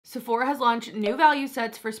Sephora has launched new value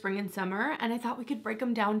sets for spring and summer, and I thought we could break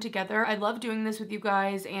them down together. I love doing this with you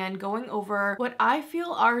guys and going over what I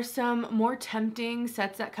feel are some more tempting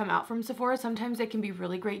sets that come out from Sephora. Sometimes they can be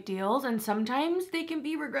really great deals and sometimes they can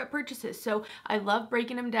be regret purchases. So I love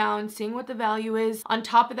breaking them down, seeing what the value is. On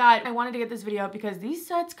top of that, I wanted to get this video out because these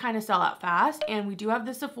sets kind of sell out fast and we do have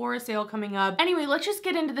the Sephora sale coming up. Anyway, let's just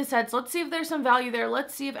get into the sets. Let's see if there's some value there.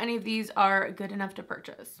 Let's see if any of these are good enough to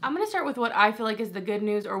purchase. I'm gonna start with what I feel like is the good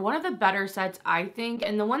news, or one of the better sets, I think,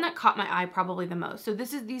 and the one that caught my eye probably the most. So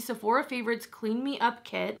this is the Sephora Favorites Clean Me Up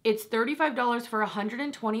Kit. It's $35 for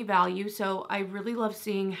 120 value, so I really love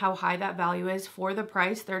seeing how high that value is for the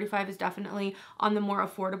price. 35 is definitely on the more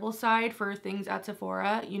affordable side for things at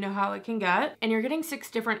Sephora. You know how it can get. And you're getting 6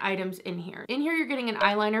 different items in here. In here, you're getting an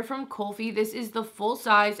eyeliner from Kulfi. This is the full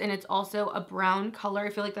size and it's also a brown color. I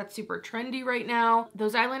feel like that's super trendy right now.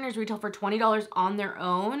 Those eyeliners retail for $20 on their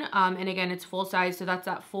own. And again, it's full size, so that's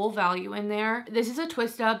that full value in there. This is a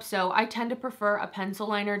twist up, so I tend to prefer a pencil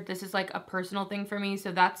liner. This is like a personal thing for me,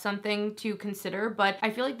 so that's something to consider. But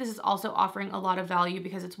I feel like this is also offering a lot of value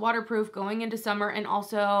because it's waterproof going into summer, and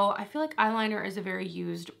also I feel like eyeliner is a very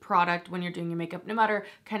used product when you're doing your makeup, no matter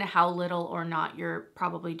kind of how little or not you're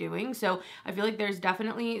probably doing. So I feel like there's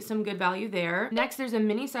definitely some good value there. Next, there's a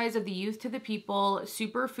mini size of the Youth to the People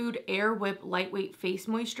Superfood Air Whip Lightweight Face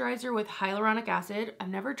Moisturizer with hyaluronic acid. I've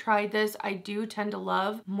never tried this. I do tend to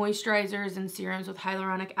love moisturizers and serums with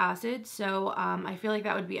hyaluronic acid, so I feel like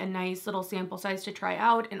that would be a nice little sample size to try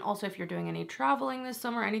out. And also if you're doing any traveling this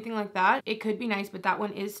summer, anything like that, it could be nice, but that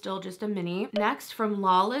one is still just a mini. Next, from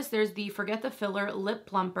Lawless, there's the Forget the Filler Lip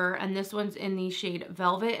Plumper, and this one's in the shade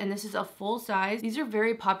Velvet, and this is a full size. These are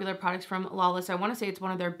very popular products from Lawless. I want to say it's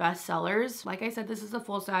one of their best sellers. Like I said, this is a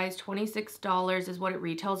full size. $26 is what it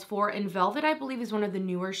retails for, and Velvet, I believe, is one of the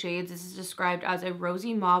newer shades. This is described as a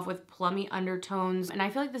rosy mauve with plummy undertones, and I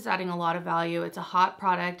feel like this is adding a lot of value. It's a hot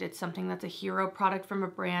product. It's something that's a hero product from a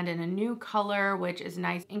brand in a new color, which is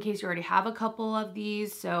nice in case you already have a couple of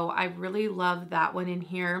these, so I really love that one in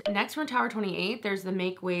here. Next, from Tower 28, there's the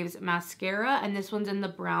Make Waves Mascara, and this one's in the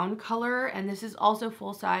brown color, and this is also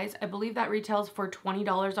full size. I believe that retails for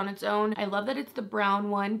 $20 on its own. I love that it's the brown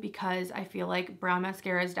one because I feel like brown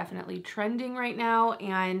mascara is definitely trending right now,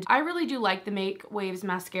 and I really do like the Make Waves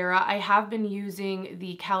Mascara. I have been using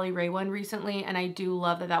the Caliray one recently, and I do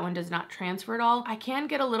love that that one does not transfer at all. I can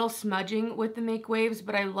get a little smudging with the Make Waves,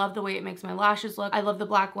 but I love the way it makes my lashes look. I love the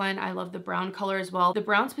black one. I love the brown color as well. The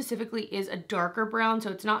brown specifically is a darker brown,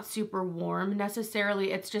 so it's not super warm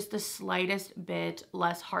necessarily. It's just the slightest bit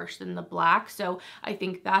less harsh than the black, so I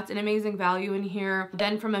think that's an amazing value in here.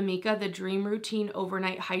 Then from Amika, the Dream Routine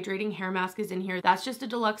Overnight Hydrating Hair Mask is in here. That's just a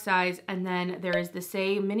deluxe size. And then there is the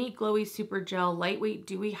Say Mini Glowy Super Gel Lightweight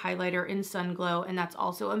Dewy Highlighter in Sun Glow, and that's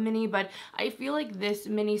also a mini, but I feel like this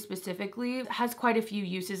mini specifically has quite a few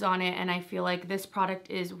uses on it, and I feel like this product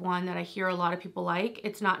is one that I hear a lot of people like.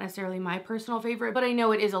 It's not necessarily my personal favorite, but I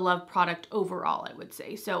know it is a loved product overall, I would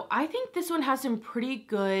say. So I think this one has some pretty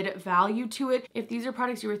good value to it. If these are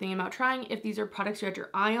products you were thinking about trying, if these are products you had your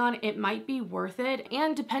eye on, it might be worth it.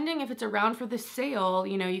 And depending if it's around for the sale,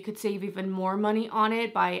 you know, you could save even more money on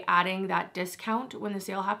it by adding that discount when the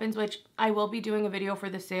sale happens, which I will be doing a video for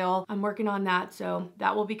the sale. I'm working on that, so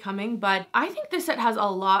that will be coming. But I think this set has a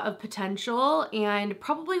lot of potential and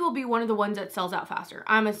probably will be one of the ones that sells out faster,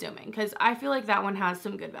 I'm assuming, because I feel like that one has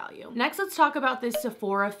some good value. Next, let's talk about this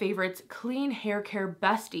Sephora Favorites Clean Hair Care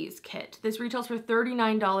Besties Kit. This retails for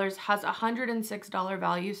 $39, has $106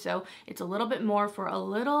 value, so it's a little bit more for a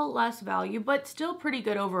little less value, but still pretty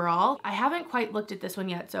good overall. I haven't quite looked at this one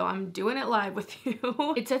yet, so I'm doing it live with you.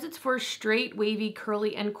 It says it's for straight, wavy,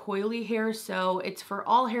 curly, and coily hair, so it's for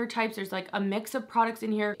all hair types. There's like a mix of products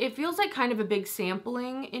in here. It feels like kind of a big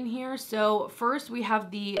sampling in here. So first we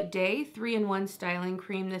have the Day 3-in-1 Styling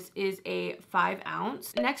Cream. This is a 5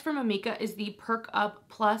 ounce. Next from Amika is the Perk Up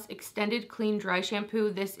Plus Extended Clean Dry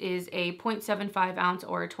Shampoo. This is a 0.75 ounce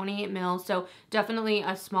or 28 mil, so definitely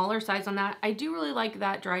a smaller size on that. I do really like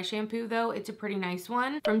that dry shampoo though. It's a pretty nice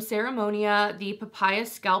one. From Ceremonia, the Papaya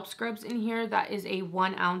Scalp Scrubs in here. That is a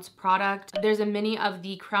 1 ounce product. There's a mini of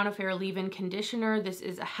the Crown Affair Leave-In Conditioner. This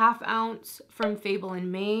is a 1/2 ounce. From Fable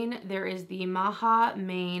and Mane, there is the Maha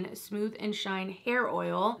Mane Smooth and Shine Hair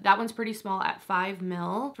Oil. That one's pretty small at 5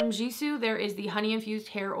 mil. From Jisoo, there is the Honey Infused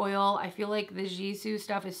Hair Oil. I feel like the Jisoo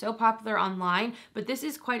stuff is so popular online, but this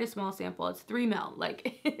is quite a small sample. It's 3 mil.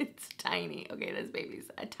 Like, it's tiny. Okay, this baby's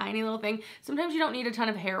a tiny little thing. Sometimes you don't need a ton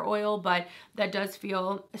of hair oil, but that does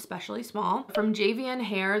feel especially small. From JVN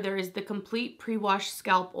Hair, there is the Complete Pre-Wash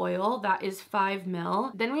Scalp Oil. That is 5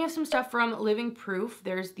 mil. Then we have some stuff from Living Proof.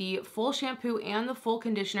 There's the full shampoo and the full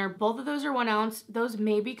conditioner. Both of those are 1 ounce. ounce. Those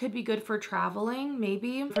maybe could be good for traveling,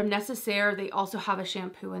 maybe. From Necessaire, they also have a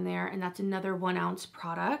shampoo in there, and that's another 1 ounce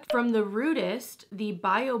product. From the Rudist, the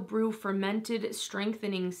Bio Brew Fermented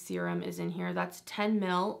Strengthening Serum is in here. That's 10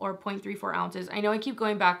 ml or 0.34 ounces. I know I keep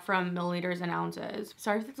going back from milliliters and ounces.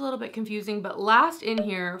 Sorry if it's a little bit confusing, but last in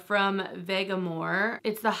here from Vegamore,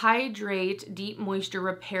 it's the Hydrate Deep Moisture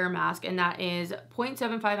Repair Mask, and that is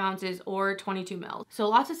 0.75 ounces or 22 ml. So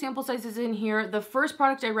lots of sample sizes in here. The first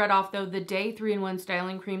product I read off though, the Day 3-in-1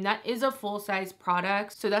 Styling Cream, that is a full size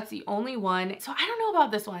product. So that's the only one. So I don't know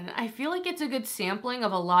about this one. I feel like it's a good sampling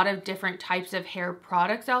of a lot of different types of hair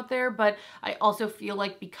products out there, but I also feel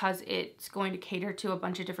like because it's going to cater to a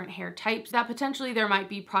bunch of different hair types, that potentially there might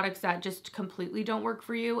be products that just completely don't work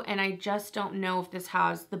for you. And I just don't know if this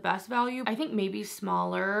has the best value. I think maybe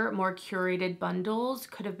smaller, more curated bundles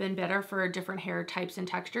could have been better for different hair types and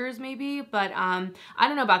textures maybe, but I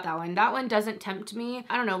don't know about that one. That one doesn't tempt me.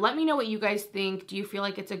 I don't know. Let me know what you guys think. Do you feel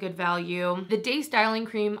like it's a good value? The Day Styling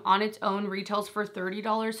Cream on its own retails for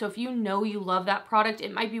 $30. So if you know you love that product,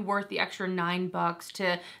 it might be worth the extra $9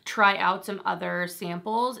 to try out some other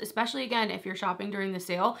samples, especially again, if you're shopping during the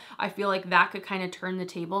sale. I feel like that could kind of turn the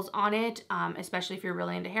tables on it, especially if you're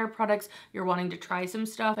really into hair products, you're wanting to try some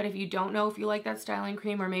stuff. But if you don't know if you like that styling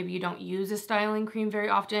cream, or maybe you don't use a styling cream very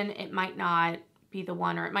often, it might not be the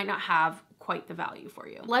one, or it might not have quite the value for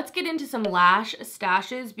you. Let's get into some lash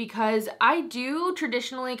stashes, because I do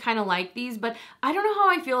traditionally kind of like these, but I don't know how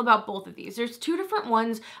I feel about both of these. There's two different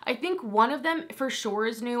ones. I think one of them for sure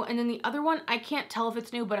is new, and then the other one, I can't tell if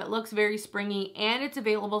it's new, but it looks very springy and it's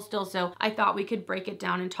available still, so I thought we could break it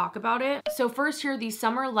down and talk about it. So first here, the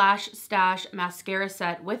Summer Lash Stash Mascara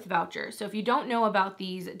Set with voucher. So if you don't know about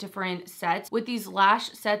these different sets, with these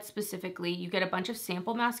lash sets specifically, you get a bunch of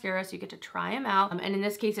sample mascara, so you get to try them out. And in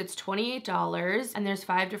this case, it's $28. And there's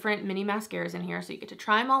 5 different mini mascaras in here, so you get to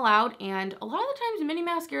try them all out. And a lot of the times mini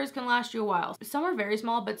mascaras can last you a while. Some are very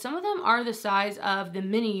small, but some of them are the size of the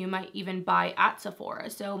mini you might even buy at Sephora.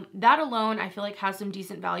 So that alone I feel like has some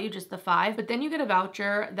decent value, just the 5. But then you get a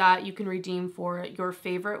voucher that you can redeem for your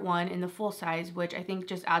favorite one in the full size, which I think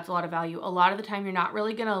just adds a lot of value. A lot of the time you're not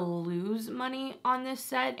really gonna lose money on this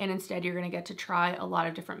set, and instead you're gonna get to try a lot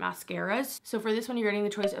of different mascaras. So for this one, you're getting the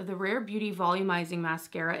choice of the Rare Beauty Volumizing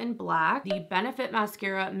Mascara in black, the Benefit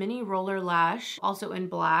Mascara Mini Roller Lash, also in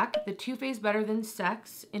black, the Too Faced Better Than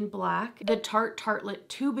Sex in black, the Tarte Tartlet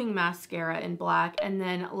Tubing Mascara in black, and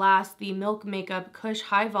then last, the Milk Makeup Kush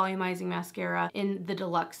High Volumizing Mascara in the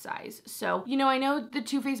deluxe size. So, you know, I know the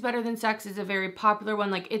Too Faced Better Than Sex is a very popular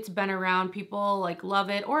one. Like, it's been around, people like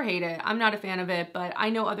love it or hate it. I'm not a fan of it, but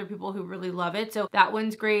I know other people who really love it. So that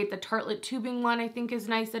one's great. The Tartlet Tubing one I think is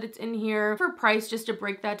nice that it's in here. For price, just to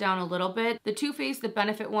break that down a little bit, the Too Faced, the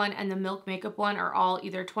Benefit one, and the Milk Makeup one are all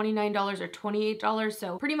either $29 or $28,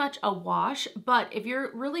 so pretty much a wash. But if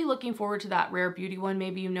you're really looking forward to that Rare Beauty one,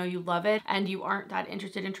 maybe you know you love it and you aren't that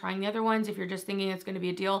interested in trying the other ones, if you're just thinking it's going to be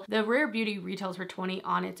a deal, the Rare Beauty retails for $20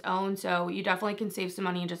 on its own, so you definitely can save some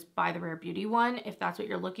money and just buy the Rare Beauty one if that's what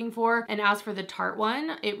you're looking for. And as for the Tarte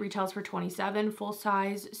one, it retails for $27 full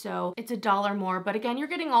size, so it's $1 more. But again, you're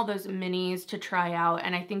getting all those minis to try out,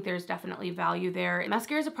 and I think there's definitely value there.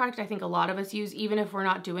 Mascara is a product I think a lot of us use, even if we're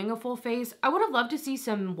not doing a full face. I would have loved to see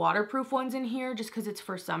some waterproof ones in here just because it's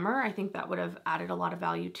for summer. I think that would have added a lot of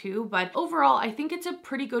value too. But overall, I think it's a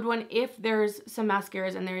pretty good one if there's some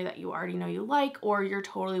mascaras in there that you already know you like, or you're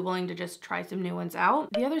totally willing to just try some new ones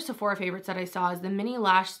out. The other Sephora favorites that I saw is the Mini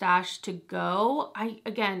Lash Stash To Go.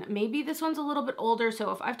 Again, maybe this one's a little bit older,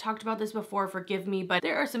 so if I've talked about this before, forgive me, but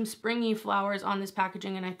there are some springy flowers on this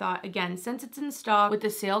packaging, and I thought, again, since it's in stock with the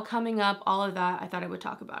sale coming up, all of that, I thought I would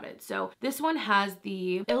talk about it. So this one has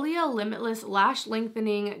the Ilia Limitless Lash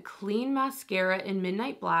Lengthening Clean Mascara in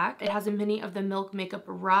Midnight Black. It has a mini of the Milk Makeup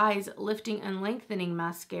Rise Lifting and Lengthening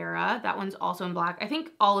Mascara. That one's also in black. I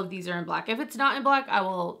think all of these are in black. If it's not in black, I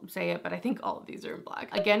will say it, but I think all of these are in black.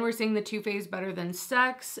 Again, we're seeing the Too Faced Better Than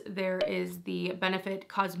Sex. There is the Benefit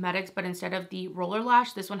Cosmetics, but instead of the roller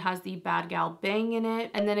lash, this one has the Bad Gal Bang in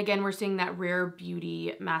it. And then again, we're seeing that Rare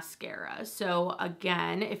Beauty mascara. So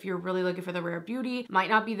again, if you're really looking for the Rare Beauty, might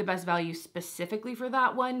not be the best value specifically for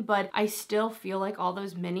that one, but I still feel like all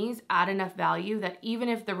those minis add enough value that even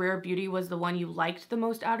if the Rare Beauty was the one you liked the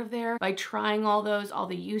most out of there, by trying all those, all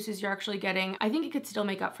the uses you're actually getting, I think it could still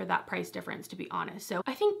make up for that price difference, to be honest. So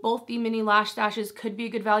I think both the mini lash stashes could be a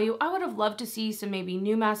good value. I would have loved to see some maybe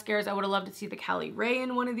new mascaras. I would have loved to see the Caliray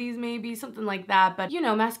in one of these, maybe something like that. But you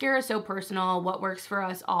know, mascara is so personal. What works for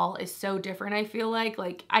us all is so different. I feel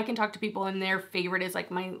like I can talk to people and their favorite is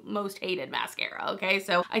like my most hated mascara. Okay,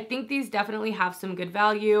 so I think these definitely have some good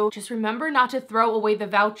value. just remember not to throw away the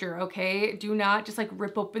voucher, okay? Do not just like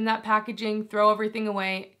rip open that packaging, throw everything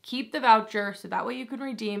away. Keep the voucher so that way you can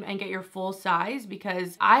redeem and get your full size,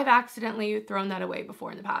 because I've accidentally thrown that away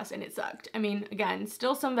before in the past and it sucked. I mean, again,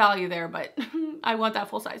 still some value there, but I want that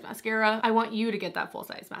full size mascara. I want you to get that full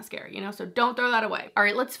size mascara, you know, so don't throw that away. All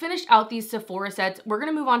right, let's finish out these Sephora sets. We're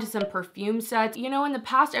gonna move on to some perfume sets. You know, in the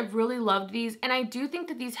past, I've really loved these, and I do think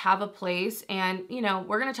that these have a place, and you know,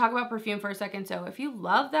 we're gonna talk about perfume for a second. So if you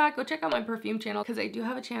love that, go check out my perfume channel, because I do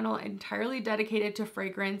have a channel entirely dedicated to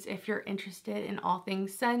fragrance. If you're interested in all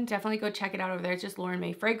things scent, definitely go check it out over there. It's just Lauren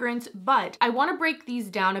May Fragrance. But I wanna break these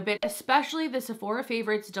down a bit, especially the Sephora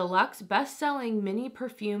Favorites Deluxe Best-Selling Mini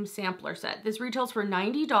Perfume Sampler Set. This retails for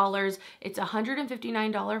 $90. It's a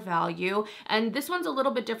 $159 value. And this one's a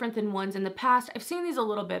little bit different than ones in the past. I've seen these a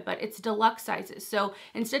little bit, but it's deluxe sizes. So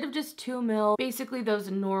instead of just 2 ml, basically those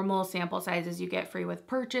normal sample sizes you get free with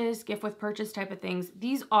purchase, gift with purchase type of things,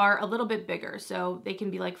 these are a little bit bigger. So they can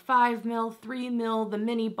be like 5 ml, 3 ml, the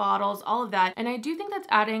mini bottles, all of that. And I do think that's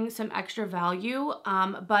adding some extra value,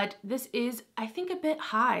 but this is, I think, a bit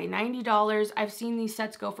high, $90. I've seen these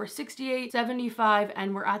sets go for $68, $75,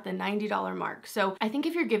 and we're at the $90 mark. So I think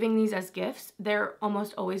if you're giving these as gifts, they're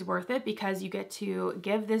almost always worth it, because you get to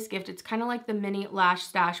give this gift. It's kind of like the mini lash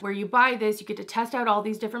stash, where you buy this, you get to test out all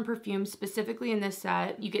these different perfumes. Specifically in this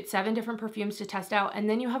set, you get 7 different perfumes to test out, and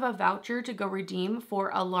then you have a voucher to go redeem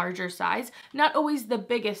for a larger size. Not always the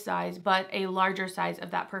biggest size, but a larger size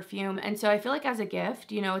of that perfume. And so I feel like as a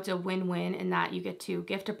gift, you know, it's a win-win in that you get to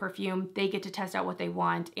gift a perfume, they get to test out what they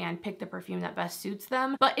want and pick the perfume that best suits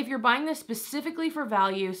them. But if you're buying this specifically for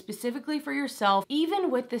value, specifically for yourself,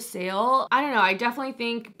 even with the sale, I don't know, I definitely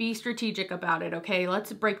think be strategic about it, okay?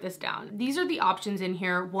 Let's break this down. These are the options in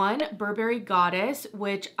here. One, Burberry Goddess,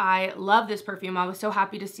 which I love this perfume. I was so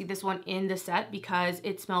happy to see this one in the set because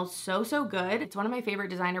it smells so, so good. It's one of my favorite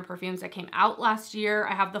designer perfumes that came out last year.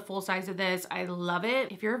 I have the full size of this. I love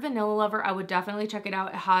it. If you're a vanilla lover, I would definitely check it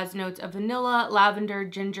out. It has notes of vanilla, lavender,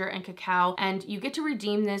 ginger, and cacao, and you get to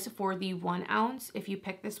redeem this for the 1 ounce if you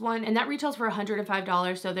pick this one, and that retails for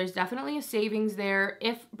 $105. So there's definitely a savings there.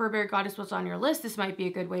 If Burberry Goddess was on your list, this might be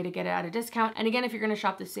a good way to get it at a discount. And again, if you're gonna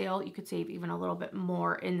shop the sale, you could save even a little bit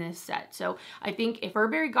more in this set. So I think if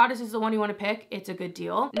Burberry Goddess is the one you wanna pick, it's a good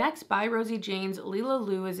deal. Next, by Rosie Jane's Lila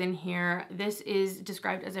Lou is in here. This is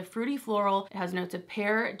described as a fruity floral. It has notes of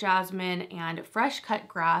pear, jasmine, and fresh cut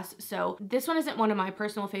grass. So this one isn't one of my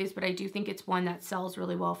personal faves, but I do think it's one that sells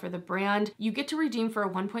really well for the brand. You get to redeem for a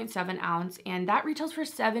 1.7 ounce, and that retails for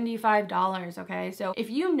 $75, okay? So if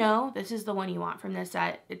you know this is the one you want from this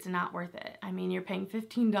set, it's not worth it. I mean, you're paying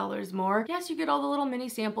 $15 more. Yes, you get all the little mini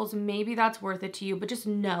samples. Maybe that's worth it to you, but just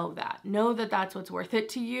know that. Know that that's what's worth it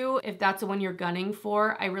to you if that's the one you're gunning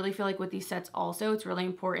for. I really feel like with these sets also, it's really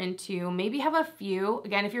important to maybe have a few.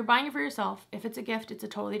 Again, if you're buying it for yourself, if it's a gift, it's a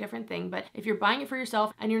totally different thing. But if you're buying it for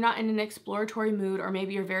yourself and you're not in an exploratory mood, or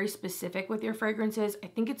maybe you're very specific with your fragrances, I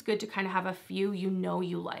think it's good to kind of have a few you know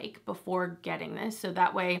you like before getting this. So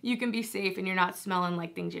that way you can be safe and you're not smelling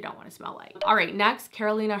like things you don't want to smell like. All right, next,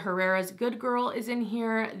 Carolina Herrera's Good Girl is in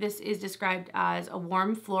here. This is described as a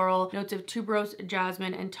warm floral, notes of tuberose,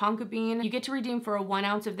 jasmine, and tonka bean. You get to redeem for a 1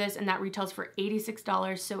 ounce of this, and that retails for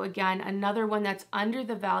 $86. So again, another one that's under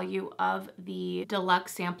the value of the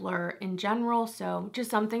deluxe sampler in general. So just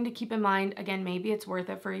something to keep in mind. Again, maybe it's worth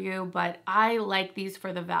it for you, but I like these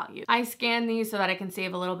for the value. I scan these so that I can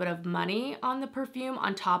save a little bit of money on the perfume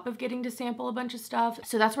on top of getting to sample a bunch of stuff.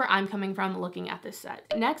 So that's where I'm coming from looking at this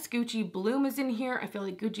set. Next, Gucci Bloom is in here. I feel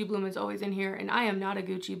like Gucci Bloom is always in here, and I am not a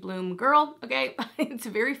Gucci Bloom girl, okay? It's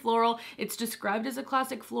very floral. It's described as a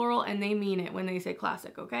classic floral, and they mean it when they say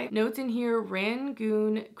classic, okay? Notes in here,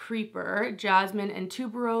 Rangoon Creeper, jasmine, and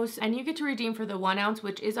tuberose, and you get to redeem for the 1 ounce,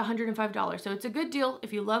 which is $105. So it's a good deal.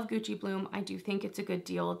 If you love Gucci Bloom, I do think it's a good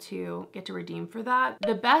deal to get to redeem for that.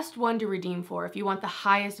 The best one to redeem for, if you want the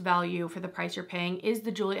highest value for the price you're paying, is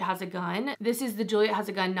the Juliet Has a Gun. This is the Juliet Has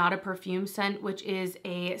a Gun, not a perfume scent, which is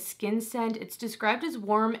a skin scent. It's described as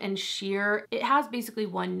warm and sheer. It has basically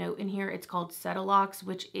one note in here. It's called Cetilox,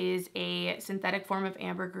 which is a synthetic form of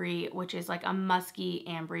ambergris, which is like a musky,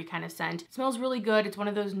 ambery kind of scent. It smells really good. It's one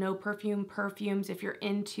of those no perfume perfumes. If you're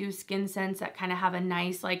into skin scents that kind of have a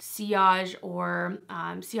nice like sillage, or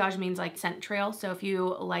sillage means like scent trail. So if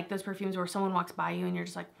you like those perfumes where someone walks by you and you're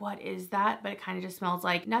just like, what is that? But it kind of just smells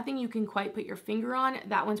like nothing you can quite put your finger on.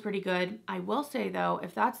 That one's pretty good. I will say though,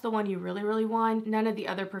 if that's the one you really, really want, none of the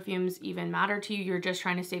other perfumes even matter to you. You're just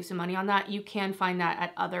trying to save some money on that. You can find that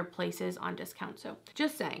at other places on discount. So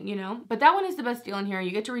just saying, you know, but that one is the best deal in here.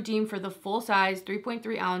 You get to redeem for the full size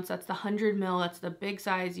 3.3 ounce. That's the 100 ml. That's the big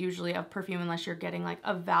size usually of perfume, unless you're getting like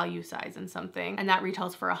a value size in something. And that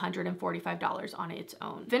retails for $145 on its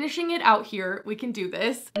own. Finishing it out here, we can do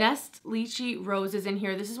this. Nest Lychee Rose is in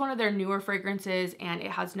here. This is one of their newer fragrances and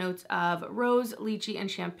it has notes of rose, lychee,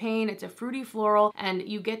 and champagne. It's a fruity floral and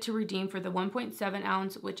you get to redeem for the 1.7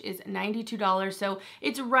 ounce, which is $92. So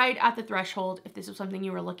it's right at the threshold. If this is something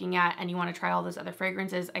you were looking at and you want to try all those other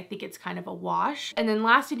fragrances, I think it's kind of a wash. And then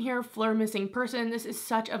last in here, Fleur Missing Person. This is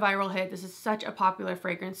such a viral hit. This is such a popular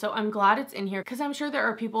fragrance. So I'm glad it's in here because I'm sure there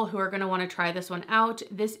are people who are going to want to try this one out.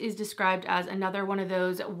 This is described as another one of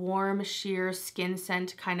those warm, sheer skin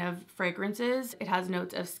scent kind of fragrances. It has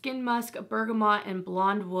notes of skin musk, bergamot, and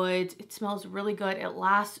blonde woods. It smells really good. It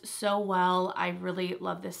lasts so well. I really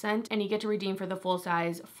love this scent. And you get to redeem for the full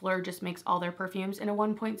size. Fleur just makes all their perfumes in a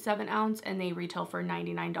 1.7 ounce and they retail for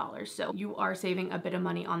 $99. So you are saving a bit of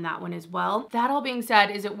money on that one as well. That all being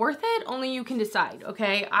said, is it worth it? Only you can decide,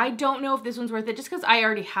 okay? I don't know if this one's worth it just because I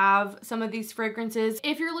already have some of these fragrances.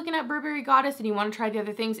 If you're looking at Burberry Goddess and you want to try the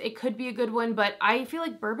other things, it could be a good one, but I feel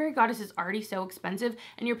like Burberry Goddess is already so expensive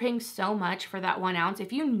and you're paying so much for that 1 ounce.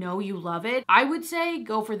 If you know you love it, I would say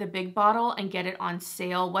go for the big bottle and get it on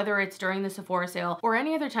sale, whether it's during the Sephora sale or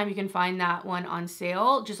any other time you can find that one on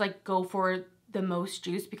sale. Just like go for the most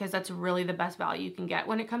juice because that's really the best value you can get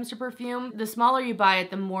when it comes to perfume. The smaller you buy it,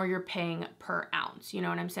 the more you're paying per ounce. You know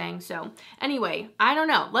what I'm saying? So anyway, I don't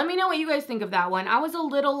know. Let me know what you guys think of that one. I was a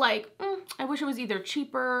little like, I wish it was either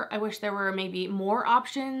cheaper. I wish there were maybe more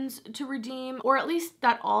options to redeem, or at least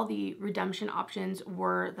that all the redemption options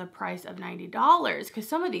were the price of $90. Because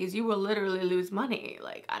some of these you will literally lose money.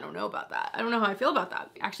 Like, I don't know about that. I don't know how I feel about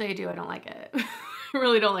that. Actually, I do. I don't like it. I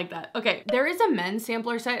really don't like that. Okay, there is a men's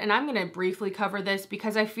sampler set and I'm gonna briefly cover this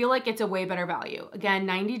because I feel like it's a way better value. Again,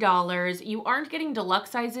 $90. You aren't getting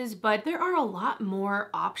deluxe sizes, but there are a lot more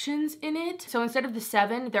options in it. So instead of the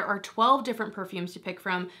 7, there are 12 different perfumes to pick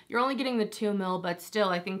from. You're only getting the 2 ml, but still,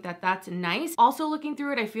 I think that that's nice. Also looking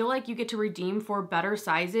through it, I feel like you get to redeem for better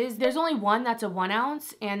sizes. There's only one that's a 1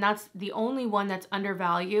 ounce and that's the only one that's under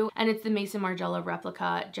value. And it's the Maison Margiela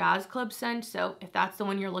Replica Jazz Club scent. So if that's the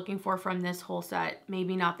one you're looking for from this whole set,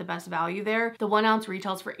 maybe not the best value there. The 1 ounce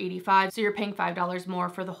retails for $85, so you're paying $5 more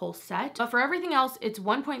for the whole set. But for everything else, it's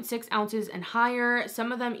 1.6 ounces and higher.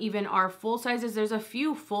 Some of them even are full sizes. There's a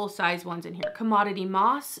few full size ones in here. Commodity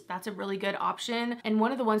Moss, that's a really good option. And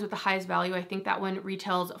one of the ones with the highest value, I think that one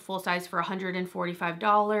retails full size for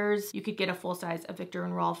 $145. You could get a full size of Viktor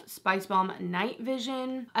and Rolf Spice Bomb Night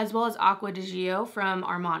Vision, as well as Acqua di Gio from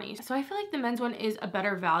Armani. So I feel like the men's one is a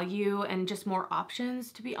better value and just more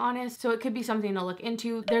options, to be honest. So it could be something to look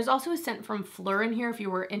into. There's also a scent from Fleur in here if you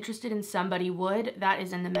were interested in Somebody Would. That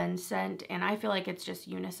is in the men's scent and I feel like it's just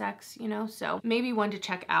unisex, you know, so maybe one to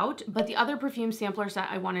check out. But the other perfume sampler set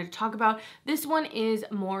I wanted to talk about, this one is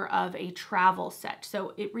more of a travel set.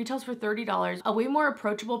 So it retails for $30, a way more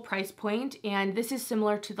approachable price point, and this is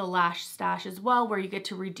similar to the Lash stash as well where you get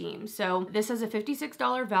to redeem. So this has a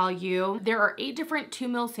 $56 value. There are 8 different 2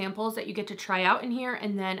 ml samples that you get to try out in here,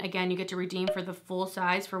 and then again you get to redeem for the full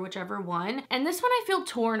size for whichever one. And this one I feel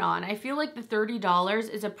torn on. I feel like the $30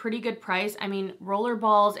 is a pretty good price. I mean, roller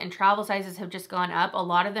balls and travel sizes have just gone up. A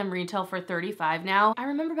lot of them retail for $35 now. I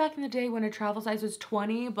remember back in the day when a travel size was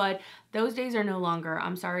 $20, but those days are no longer,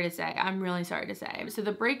 I'm sorry to say. I'm really sorry to say. So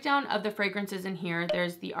the breakdown of the fragrances in here,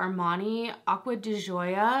 there's the Armani Acqua di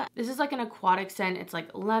Gioia. This is like an aquatic scent. It's like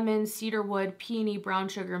lemon, cedarwood, peony, brown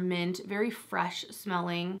sugar, mint, very fresh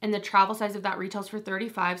smelling. And the travel size of that retails for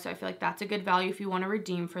 $35, so I feel like that's a good value if you want to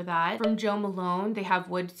redeem for that. From Jo Malone, they have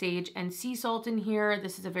wood sage and sea salt in here.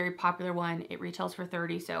 This is a very popular one. It retails for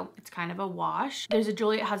 $30, so it's kind of a wash. There's a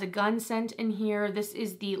Juliet Has a Gun scent in here. This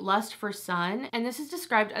is the Lust for Sun, and this is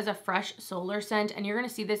described as a fresh solar scent, and you're gonna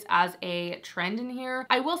see this as a trend in here.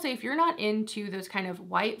 I will say if you're not into those kind of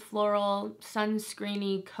white floral,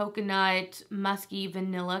 sunscreeny, coconut, musky,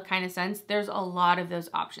 vanilla kind of scents, there's a lot of those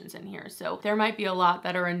options in here. So there might be a lot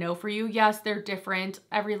that are a no for you. Yes, they're different.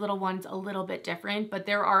 Every little one's a little bit different, but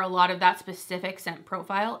there are a lot of that specific scent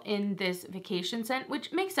profile in this vacation scent,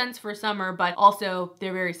 which makes sense for summer, but also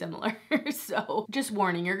they're very similar. So just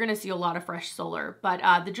warning, you're gonna see a lot of fresh solar.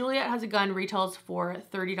 But the Juliet Has a Gun retails for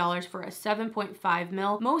 $30 for a 7.5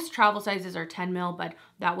 ml. Most travel sizes are 10 ml, but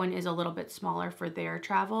That one is a little bit smaller for their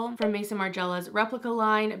travel. From Mason Margiela's Replica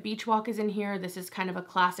line, Beach Walk is in here. This is kind of a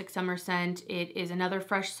classic summer scent. It is another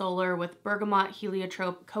fresh solar with bergamot,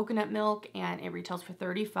 heliotrope, coconut milk, and it retails for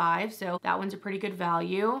 $35, so that one's a pretty good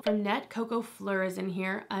value. From Net, Coco Fleur is in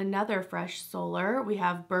here, another fresh solar. We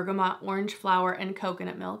have bergamot, orange flower, and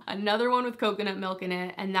coconut milk. Another one with coconut milk in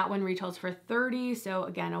it, and that one retails for $30, so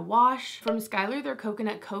again, a wash. From Skylar, their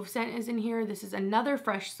Coconut Cove scent is in here. This is another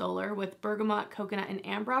fresh solar with bergamot, coconut, and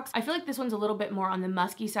ambrox. I feel like this one's a little bit more on the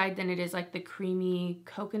musky side than it is like the creamy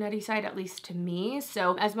coconutty side, at least to me.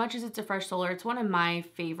 So as much as it's a fresh solar, it's one of my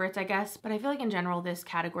favorites, I guess, but I feel like in general, this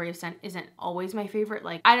category of scent isn't always my favorite.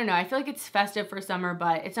 Like, I don't know, I feel like it's festive for summer,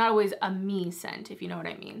 but it's not always a me scent, if you know what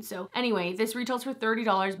I mean. So anyway, this retails for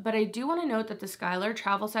 $30, but I do want to note that the Skylar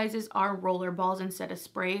travel sizes are roller balls instead of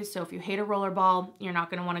sprays. So if you hate a roller ball, you're not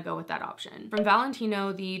going to want to go with that option. From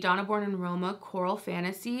Valentino, the Donna Born and Roma Coral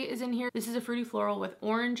Fantasy is in here. This is a fruity floral with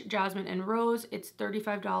orange, jasmine, and rose. It's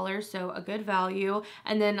 $35, so a good value.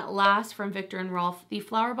 And then last, from Viktor and Rolf, the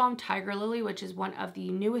Flower Bomb Tiger Lily, which is one of the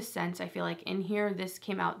newest scents I feel like in here. This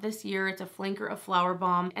came out this year. It's a flanker of Flower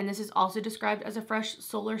Bomb, and this is also described as a fresh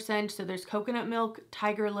solar scent. So there's coconut milk,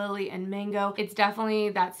 tiger lily, and mango. It's definitely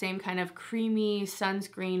that same kind of creamy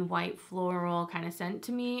sunscreen white floral kind of scent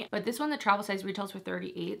to me, but this one, the travel size, retails for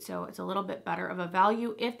 $38, so it's a little bit better of a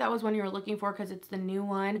value if that was one you were looking for, because it's the new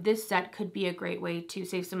one. This set could be a great way to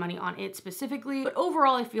save some money on it specifically, but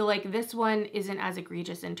overall I feel like this one isn't as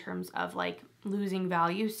egregious in terms of like losing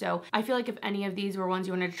value. So I feel like if any of these were ones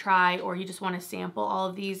you wanted to try, or you just want to sample all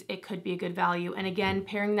of these, it could be a good value. And again,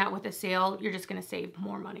 pairing that with a sale, you're just going to save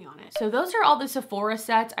more money on it. So those are all the Sephora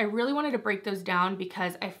sets. I really wanted to break those down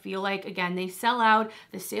because I feel like, again, they sell out,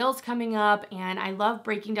 the sale's coming up, and I love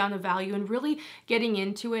breaking down the value and really getting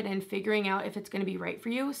into it and figuring out if it's going to be right for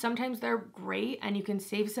you. Sometimes they're great and you can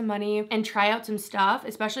save some money and try out some stuff,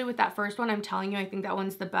 especially with that first one. I'm telling you, I think that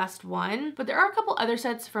one's the best one. But there are a couple other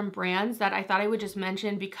sets from brands that I thought I would just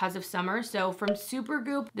mention because of summer. So from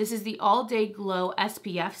Supergoop, this is the All Day Glow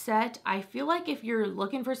SPF Set. I feel like if you're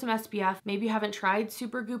looking for some SPF, maybe you haven't tried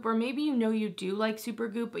Supergoop, or maybe you know you do like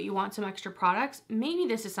Supergoop, but you want some extra products, maybe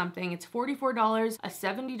this is something. It's $44, a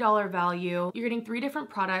 $70 value. You're getting 3 different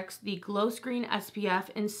products. The Glow Screen SPF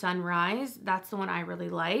in Sunrise, that's the one I really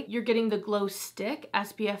like. You're getting the Glow Stick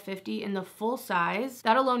SPF 50 in the full size.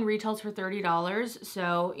 That alone retails for $30,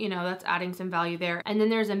 so you know, that's adding some value there. And then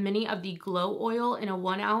there's a mini of the Glow Oil in a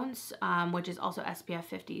 1 ounce, which is also SPF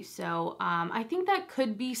 50. So I think that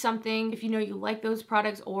could be something if you know you like those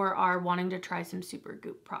products or are wanting to try some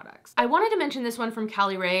Supergoop products. I wanted to mention this one from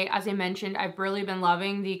Caliray. As I mentioned, I've really been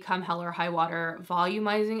loving the Come Hell or High Water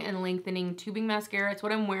Volumizing and Lengthening Tubing Mascara. It's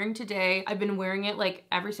what I'm wearing today. I've been wearing it like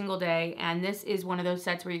every single day, and this is one of those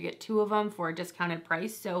sets where you get 2 of them for a discounted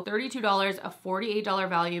price. So $32, a $48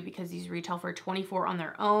 value, because these retail for $24 on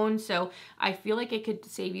their own. So I feel like it could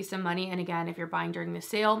save you some money. And again, if you're buying during the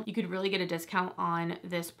sale, you could really get a discount on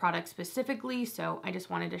this product specifically. So I just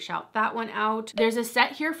wanted to shout that one out. There's a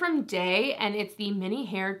set here from Day, and it's the Mini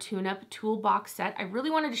Hair Tune-Up Toolbox Set. I really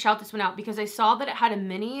wanted to shout this one out because I saw that it had a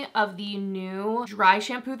mini of the new dry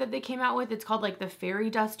shampoo that they came out with. It's called like the Fairy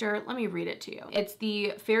Duster. Let me read it to you. It's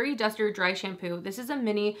the Fairy Duster Dry Shampoo. This is a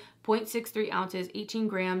mini, 0.63 ounces, 18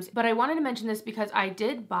 grams. But I wanted to mention this because I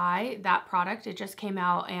did buy that product. It just came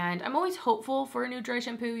out, and I'm always hopeful for a new dry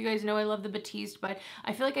shampoo. You guys know I love the Batiste, but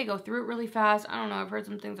I feel like I go through it really fast. I don't know, I've heard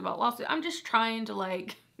some things about lawsuit. I'm just trying to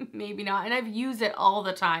like maybe not, and I've used it all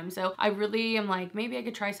the time, so I really am like, maybe I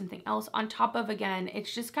could try something else on top of, again,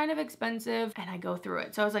 it's just kind of expensive and I go through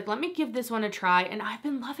it. So I was like, let me give this one a try, and I've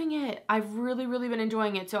been loving it. I've really been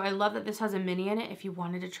enjoying it. So I love that this has a mini in it if you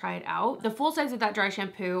wanted to try it out. The full size of that dry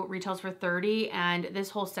shampoo retails for $30, and this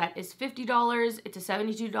whole set is $50. It's a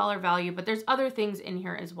 $72 value, but there's other things in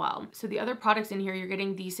here as well. So the other products in here, you're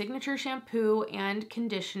getting the signature shampoo and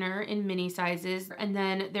conditioner in mini sizes, and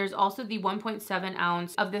then there's also the 1.7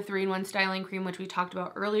 ounce of the 3-in-1 styling cream, which we talked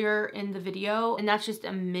about earlier in the video, and that's just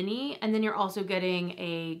a mini. And then you're also getting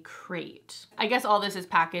a crate. I guess all this is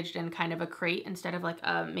packaged in kind of a crate instead of like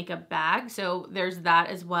a makeup bag, so there's that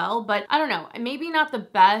as well. But I don't know, maybe not the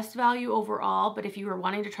best value overall, but if you were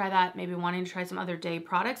wanting to try that, maybe wanting to try some other Day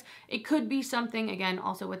products, it could be something, again,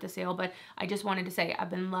 also with the sale. But I just wanted to say I've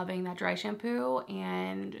been loving that dry shampoo,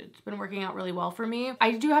 and it's been working out really well for me.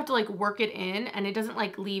 I do have to like work it in, and it doesn't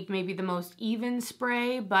like leave maybe the most even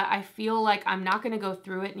spray, but I feel like I'm not gonna go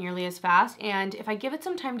through it nearly as fast. And if I give it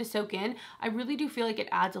some time to soak in, I really do feel like it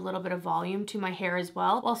adds a little bit of volume to my hair as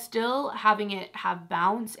well, while still having it have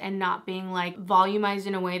bounce and not being like volumized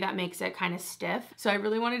in a way that makes it kind of stiff. So I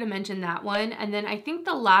really wanted to mention that one. And then I think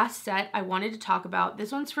the last set I wanted to talk about,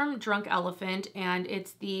 this one's from Drunk Elephant, and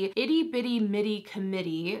it's the Itty Bitty Midi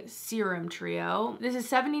Committee Serum Trio. This is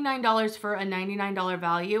 $79 for a $99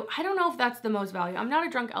 value. I don't know if that's the most value. I'm not a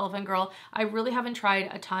Drunk Elephant girl. I really haven't tried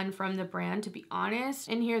a ton from the brand, to be honest.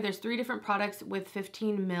 In here, there's 3 different products with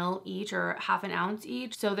 15 ml each, or half an ounce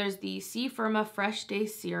each. So there's the C Firma Fresh Day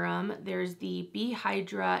Serum, there's the B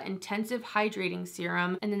Hydra Intensive Hydrating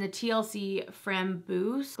Serum, and then the TLC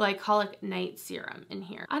Framboos Glycolic Night Serum in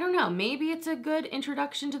here. I don't know, maybe it's a good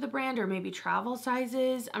introduction to the brand, or maybe travel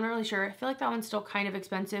sizes. I'm not really sure. I feel like that one's still kind of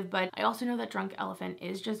expensive, but I also know that Drunk Elephant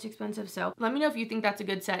is just expensive. So let me know if you think that's a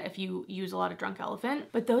good set if you use a lot of Drunk Elephant.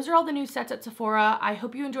 But those are all the new sets at Sephora. I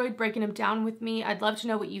hope you enjoyed breaking them down with me. I'd love to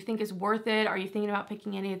know what you think is worth it. Are you thinking about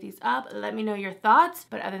picking any of these up? Let me know your thoughts.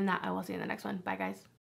 But other than that, I will see you in the next one. Bye guys.